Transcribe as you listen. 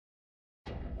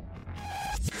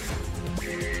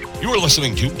You are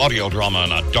listening to audio drama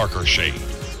in a darker shade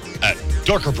at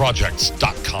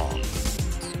darkerprojects.com.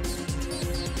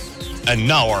 And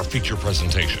now our feature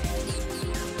presentation.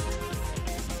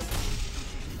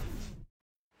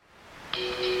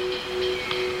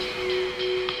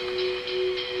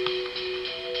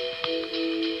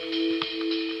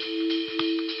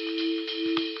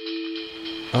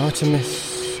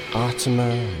 Artemis,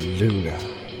 Artima, Luna.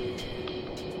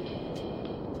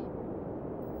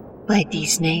 By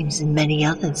these names and many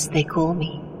others they call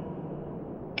me.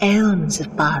 Aeons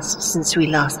have passed since we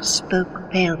last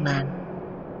spoke, Pale Man.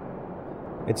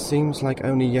 It seems like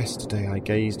only yesterday I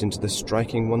gazed into the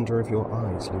striking wonder of your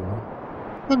eyes, Luna.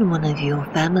 When one of your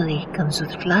family comes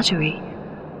with flattery,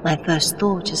 my first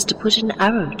thought is to put an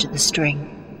arrow to the string.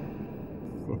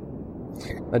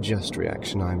 A just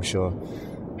reaction, I am sure.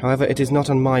 However, it is not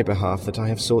on my behalf that I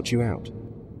have sought you out.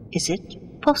 Is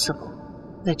it possible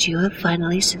that you have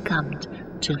finally succumbed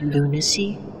to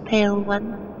lunacy, Pale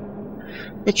One?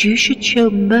 That you should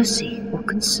show mercy or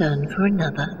concern for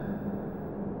another?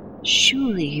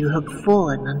 Surely you have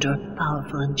fallen under a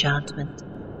powerful enchantment.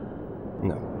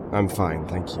 No, I'm fine,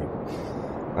 thank you.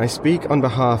 I speak on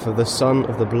behalf of the son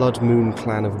of the Blood Moon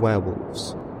clan of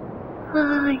werewolves.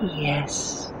 Ah,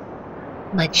 yes.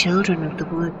 My children of the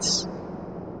woods.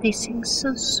 They sing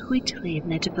so sweetly in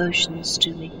their devotions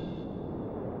to me.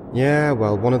 Yeah,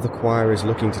 well, one of the choir is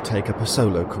looking to take up a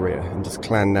solo career, and his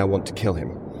clan now want to kill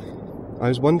him. I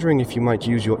was wondering if you might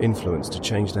use your influence to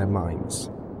change their minds.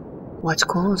 What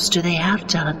cause do they have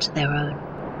to hunt their own?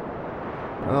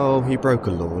 Oh, he broke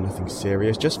a law, nothing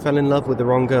serious, just fell in love with the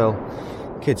wrong girl.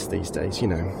 Kids these days, you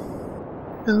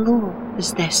know. The law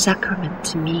is their sacrament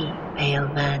to me, Pale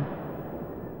Man.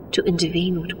 To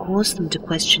intervene would cause them to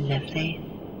question their faith.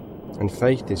 And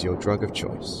faith is your drug of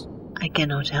choice. I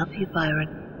cannot help you,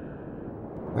 Byron.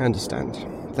 I understand.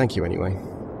 Thank you anyway.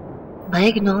 My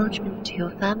acknowledgement to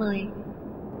your family.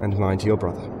 And mine to your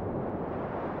brother.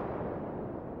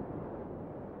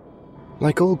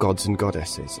 Like all gods and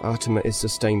goddesses, Artima is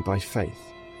sustained by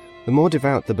faith. The more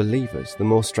devout the believers, the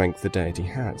more strength the deity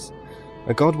has.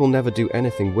 A god will never do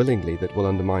anything willingly that will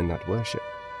undermine that worship.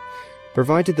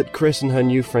 Provided that Chris and her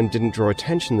new friend didn't draw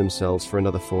attention themselves for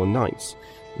another 4 nights,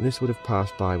 this would have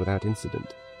passed by without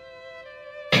incident.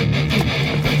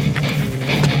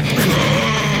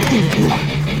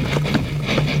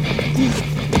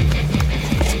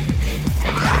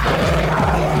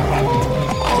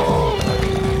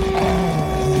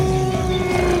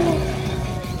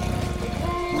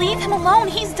 Leave him alone.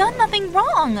 He's done nothing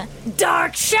wrong.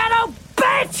 Dark Shadow,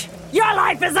 bitch! Your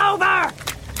life is over!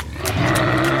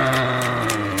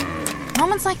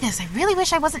 Moments like this, I really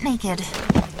wish I wasn't naked.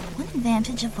 One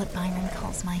advantage of what Byron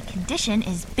calls my condition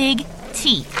is big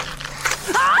teeth.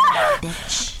 Ah!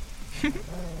 Bitch.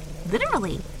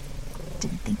 Literally.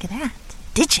 Didn't think of that,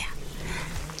 did ya?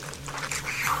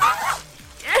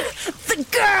 The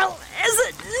girl is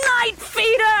a night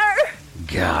feeder!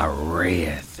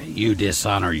 Gareth, you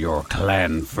dishonor your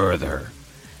clan further,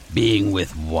 being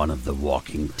with one of the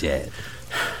walking dead.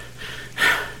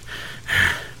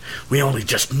 We only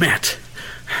just met.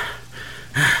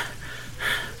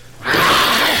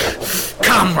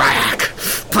 Come, Rack!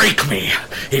 Break me,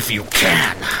 if you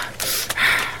can!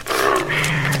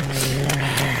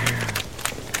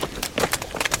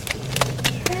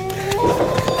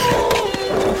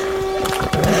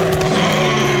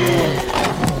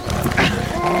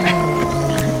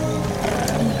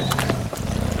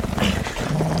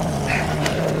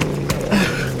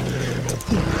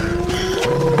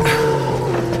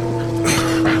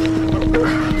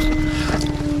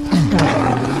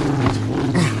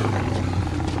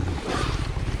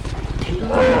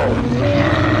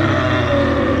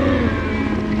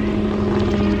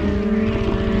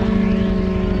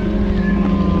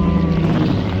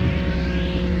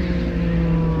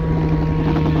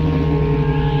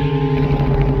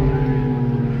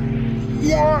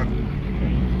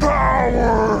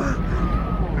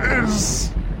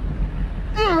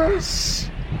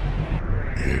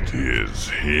 It is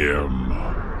him,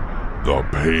 the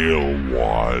Pale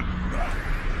One.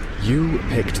 You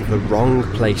picked the wrong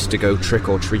place to go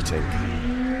trick-or-treating.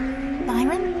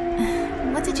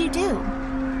 Byron, what did you do?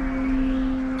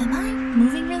 Am I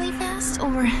moving really fast,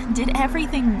 or did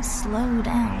everything slow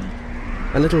down?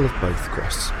 A little of both,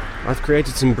 Chris. I've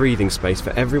created some breathing space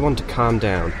for everyone to calm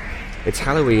down. It's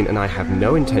Halloween, and I have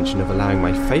no intention of allowing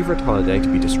my favourite holiday to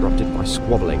be disrupted by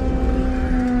squabbling.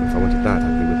 If I wanted that,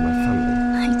 I'd be with my family.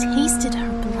 I tasted her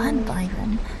blood,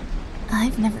 Byron.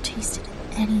 I've never tasted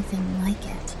anything like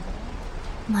it.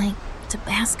 Like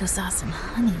Tabasco sauce and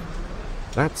honey.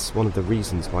 That's one of the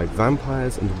reasons why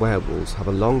vampires and werewolves have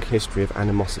a long history of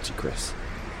animosity, Chris.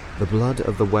 The blood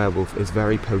of the werewolf is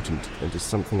very potent and is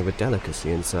something of a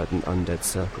delicacy in certain undead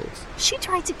circles. She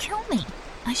tried to kill me.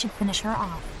 I should finish her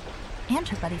off. And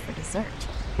her buddy for dessert.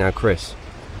 Now, Chris,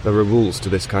 there are rules to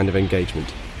this kind of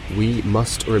engagement. We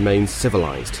must remain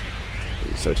civilized,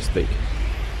 so to speak.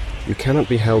 You cannot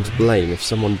be held to blame if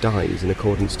someone dies in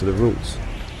accordance to the rules.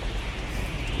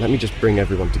 Let me just bring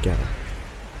everyone together.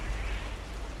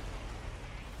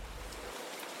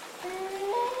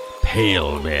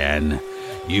 Pale man,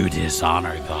 you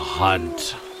dishonor the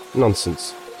hunt.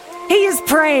 Nonsense. He is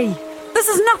prey. This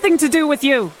has nothing to do with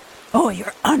you. Oh,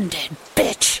 you're undead,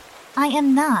 bitch. I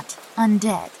am not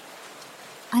undead.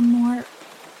 I'm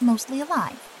mostly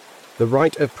alive. The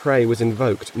right of prey was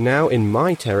invoked. Now in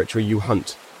my territory you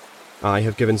hunt. I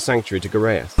have given sanctuary to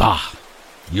Garaeth. Bah!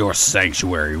 Your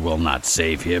sanctuary will not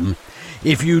save him.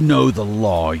 If you know the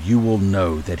law, you will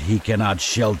know that he cannot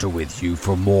shelter with you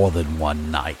for more than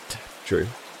one night. True.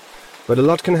 But a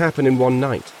lot can happen in one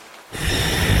night.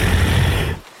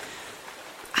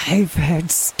 I've heard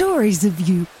stories of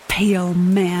you, pale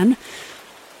man.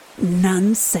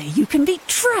 None say you can be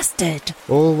trusted.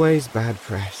 Always bad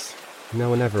press. No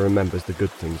one ever remembers the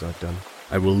good things I've done.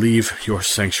 I will leave your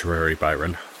sanctuary,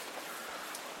 Byron.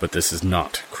 But this is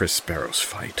not Chris Sparrow's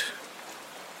fight.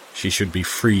 She should be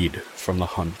freed from the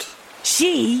hunt.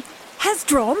 She has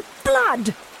drawn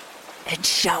blood. It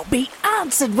shall be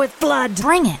answered with blood.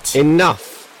 Bring it.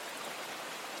 Enough!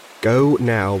 Go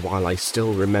now while I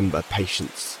still remember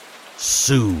patience.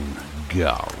 Soon,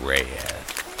 Garaeth.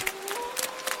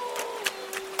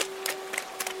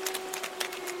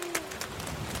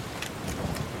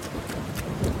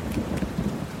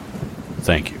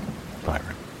 Thank you,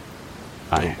 Byron.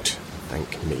 Don't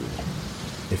thank me.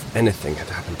 If anything had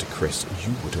happened to Chris,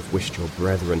 you would have wished your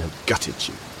brethren had gutted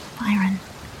you. Byron.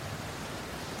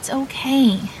 It's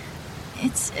okay.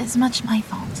 It's as much my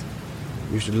fault.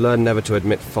 You should learn never to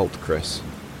admit fault, Chris.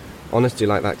 Honesty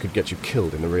like that could get you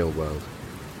killed in the real world.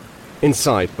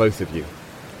 Inside, both of you.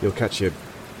 You'll catch your...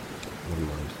 Never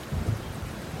mind.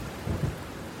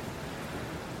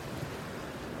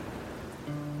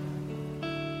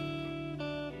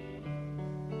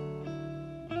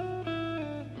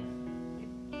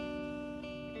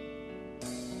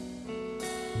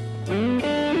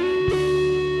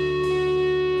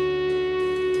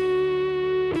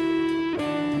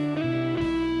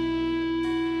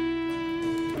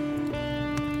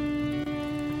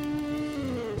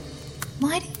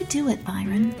 Why do you do it,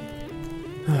 Byron?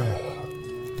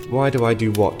 Why do I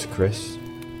do what, Chris?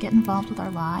 Get involved with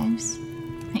our lives?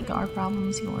 Make our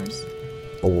problems yours?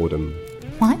 Boredom.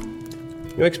 What?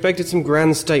 You expected some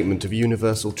grand statement of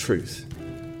universal truth.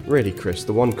 Really, Chris,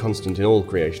 the one constant in all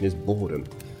creation is boredom.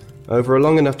 Over a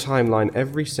long enough timeline,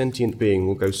 every sentient being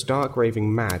will go stark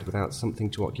raving mad without something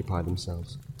to occupy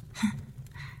themselves.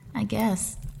 I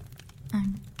guess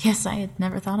I had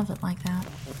never thought of it like that.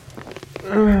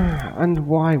 And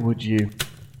why would you?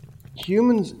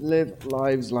 Humans live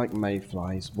lives like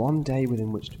mayflies, one day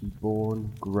within which to be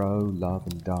born, grow, love,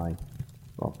 and die.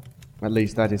 Well, at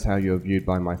least that is how you are viewed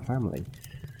by my family.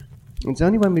 It's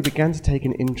only when we began to take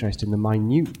an interest in the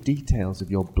minute details of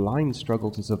your blind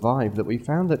struggle to survive that we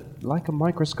found that, like a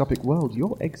microscopic world,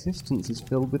 your existence is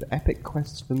filled with epic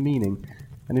quests for meaning,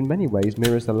 and in many ways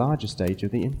mirrors the larger stage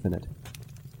of the infinite.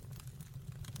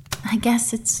 I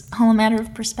guess it's all a matter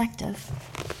of perspective.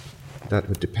 That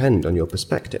would depend on your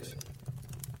perspective.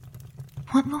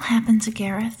 What will happen to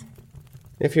Gareth?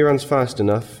 If he runs fast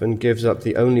enough and gives up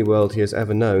the only world he has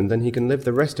ever known, then he can live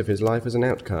the rest of his life as an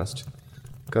outcast,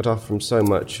 cut off from so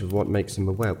much of what makes him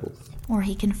a werewolf. Or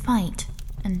he can fight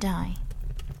and die.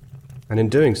 And in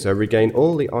doing so, regain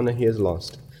all the honor he has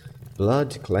lost.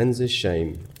 Blood cleanses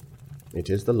shame. It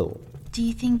is the law. Do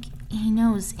you think he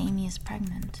knows Amy is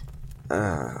pregnant?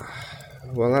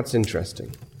 Well, that's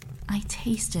interesting. I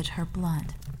tasted her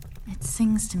blood. It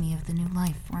sings to me of the new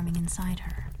life forming inside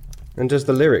her. And does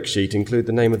the lyric sheet include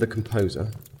the name of the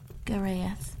composer?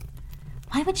 Garaeth.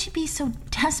 Why would she be so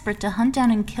desperate to hunt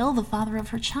down and kill the father of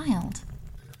her child?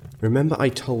 Remember I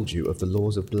told you of the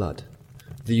laws of blood.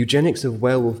 The eugenics of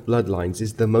werewolf bloodlines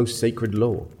is the most sacred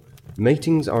law.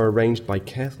 Matings are arranged by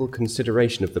careful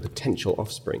consideration of the potential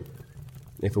offspring.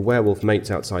 If a werewolf mates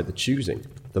outside the choosing,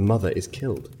 the mother is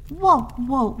killed. Whoa.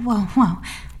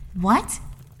 What?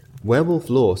 Werewolf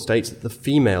law states that the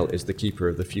female is the keeper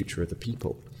of the future of the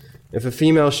people. If a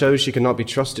female shows she cannot be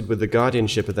trusted with the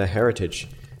guardianship of their heritage,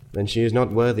 then she is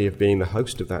not worthy of being the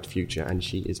host of that future, and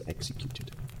she is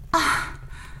executed.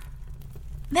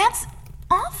 That's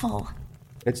awful.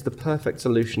 It's the perfect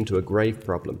solution to a grave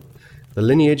problem. The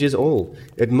lineage is all.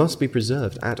 It must be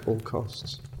preserved at all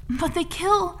costs. But they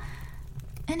kill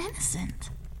an innocent.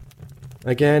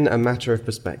 Again, a matter of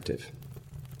perspective.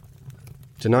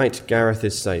 Tonight, Gareth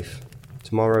is safe.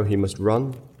 Tomorrow he must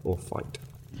run or fight.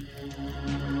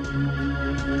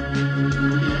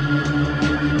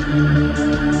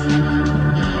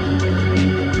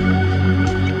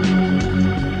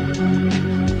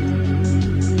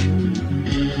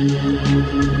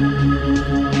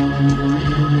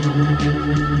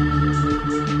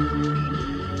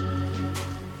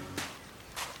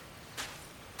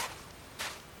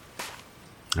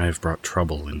 I have brought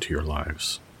trouble into your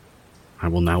lives. I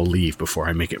will now leave before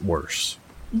I make it worse.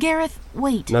 Gareth,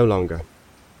 wait. No longer.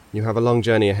 You have a long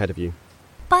journey ahead of you.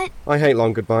 But... I hate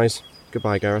long goodbyes.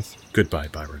 Goodbye, Gareth. Goodbye,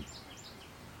 Byron.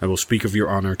 I will speak of your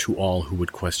honor to all who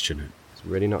would question it. It's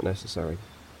really not necessary.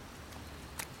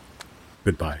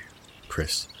 Goodbye,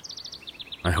 Chris.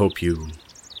 I hope you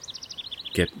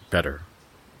get better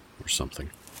or something.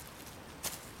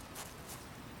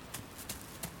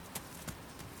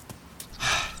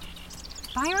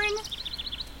 Byron,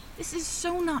 this is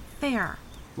so not fair.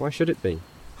 Why should it be?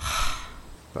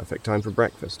 Perfect time for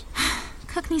breakfast.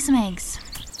 Cook me some eggs.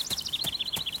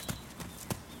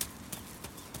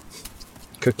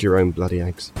 Cook your own bloody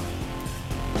eggs.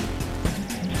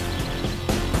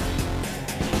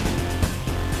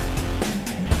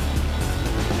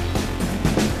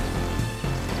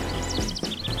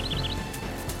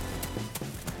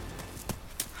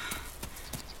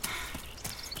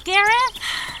 Gareth?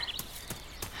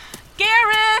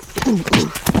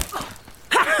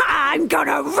 I'm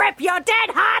gonna rip your dead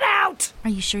heart out! Are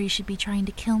you sure you should be trying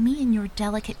to kill me in your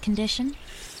delicate condition?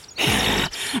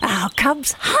 Our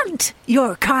cubs hunt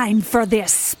your kind for their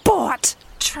sport.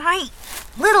 Try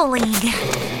Little League.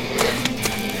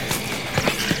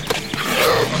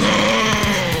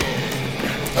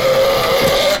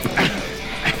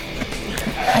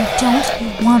 I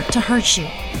don't want to hurt you.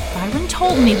 Byron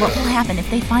told me what will happen if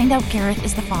they find out Gareth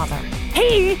is the father.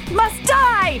 He must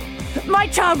die! My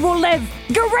child will live!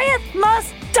 Gareth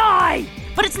must die!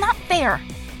 But it's not fair.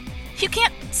 You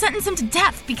can't sentence him to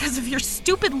death because of your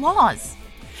stupid laws.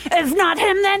 If not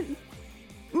him, then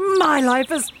my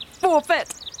life is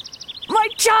forfeit. My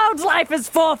child's life is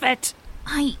forfeit.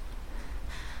 I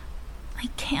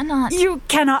cannot. You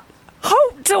cannot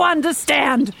hope to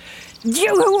understand.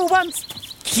 You who were once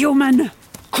human.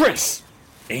 Chris!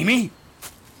 Amy?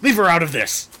 Leave her out of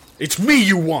this. It's me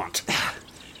you want.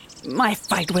 My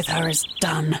fight with her is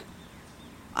done.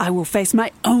 I will face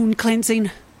my own cleansing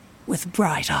with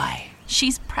Bright Eye.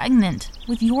 She's pregnant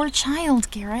with your child,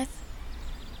 Gareth.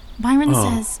 Byron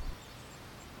says...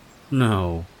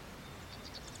 No.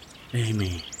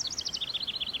 Amy.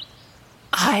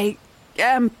 I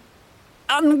am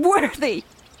unworthy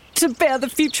to bear the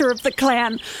future of the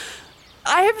clan.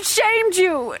 I have shamed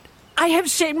you. I have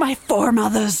shamed my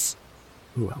foremothers.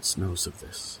 Who else knows of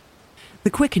this? The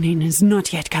quickening has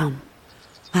not yet come.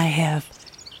 I have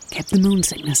kept the moon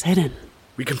sickness hidden.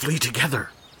 We can flee together.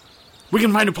 We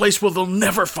can find a place where they'll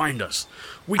never find us.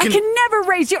 I can never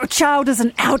raise your child as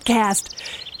an outcast.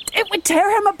 It would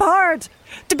tear him apart.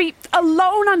 To be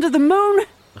alone under the moon.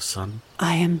 A son?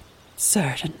 I am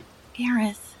certain.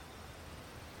 Gareth.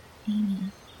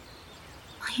 Amy.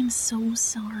 I am so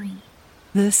sorry.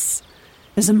 This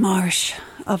is a marsh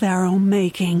of our own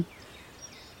making.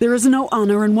 There is no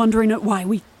honor in wondering at why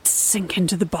we sink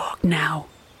into the bog now.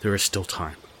 There is still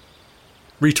time.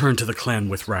 Return to the clan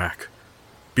with Rack.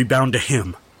 Be bound to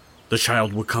him. The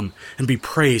child will come and be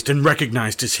praised and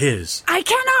recognized as his. I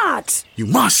cannot! You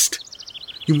must!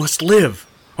 You must live.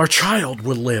 Our child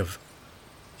will live.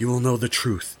 You will know the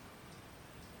truth.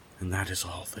 And that is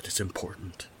all that is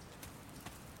important.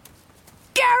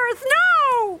 Gareth,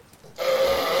 no!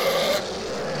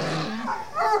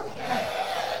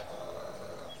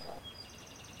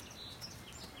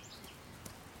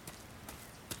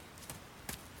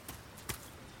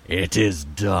 It is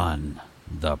done.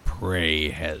 The prey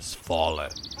has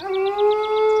fallen.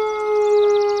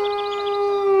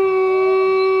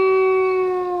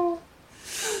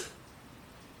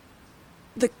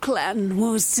 The clan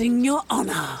will sing your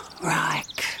honor,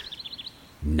 Rack.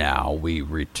 Now we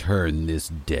return this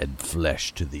dead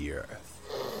flesh to the earth.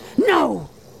 No!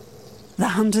 The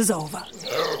hunt is over.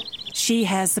 She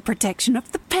has the protection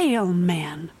of the Pale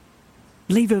Man.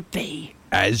 Leave her be.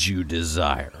 As you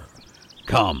desire.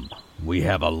 Come, we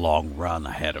have a long run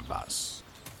ahead of us.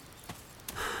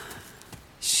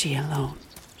 She alone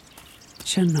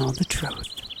shall know the truth.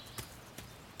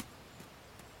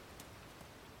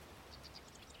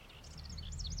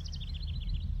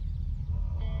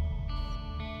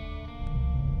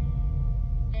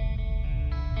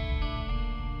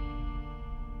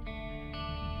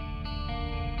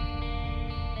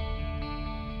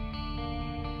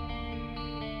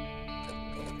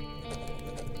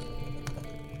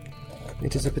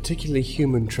 It is a particularly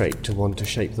human trait to want to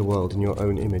shape the world in your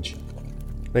own image.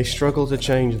 They struggle to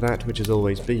change that which has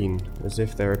always been, as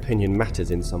if their opinion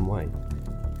matters in some way.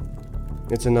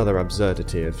 It's another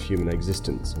absurdity of human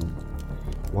existence, and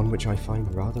one which I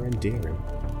find rather endearing.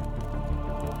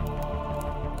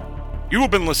 You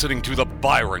have been listening to the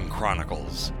Byron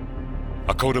Chronicles,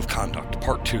 A Code of Conduct,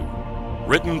 Part 2,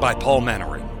 written by Paul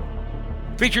Mannering.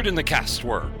 Featured in the cast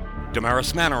were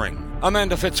Damaris Mannering,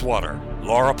 Amanda Fitzwater,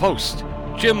 Laura Post,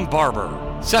 Jim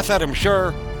Barber, Seth Adam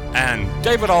Schur, and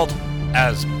David Alt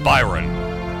as Byron.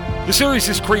 The series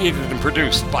is created and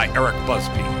produced by Eric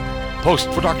Busby.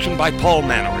 Post-production by Paul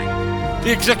Mannering.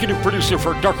 The executive producer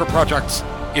for Darker Projects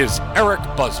is Eric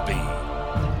Busby.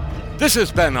 This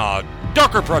has been a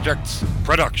Darker Projects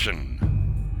production.